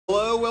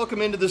Hello,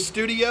 welcome into the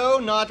studio.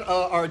 Not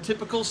our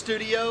typical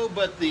studio,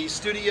 but the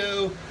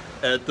studio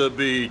at the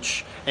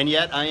beach. And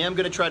yet I am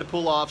going to try to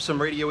pull off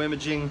some radio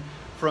imaging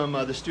from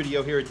the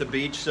studio here at the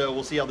beach, so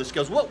we'll see how this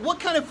goes. What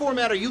kind of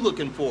format are you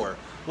looking for?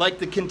 Like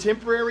the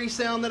contemporary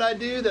sound that I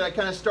do, that I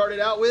kind of started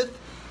out with?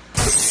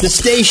 The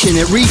station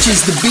that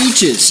reaches the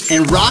beaches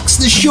and rocks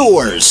the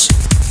shores.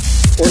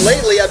 Or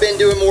lately I've been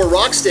doing more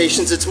rock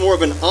stations. It's more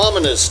of an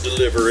ominous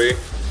delivery.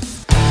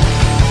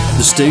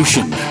 The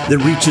station that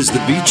reaches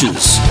the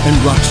beaches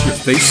and rocks your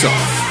face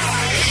off.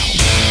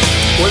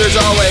 Or there's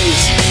always,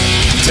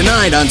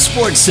 tonight on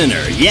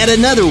SportsCenter, yet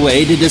another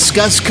way to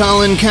discuss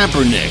Colin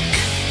Kaepernick.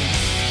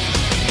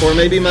 Or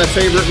maybe my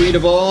favorite read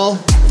of all.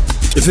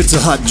 If it's a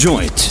hot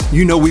joint,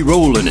 you know we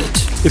roll in it.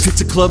 If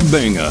it's a club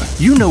banger,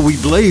 you know we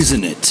blaze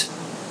in it.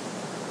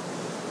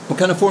 What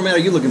kind of format are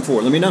you looking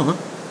for? Let me know, huh?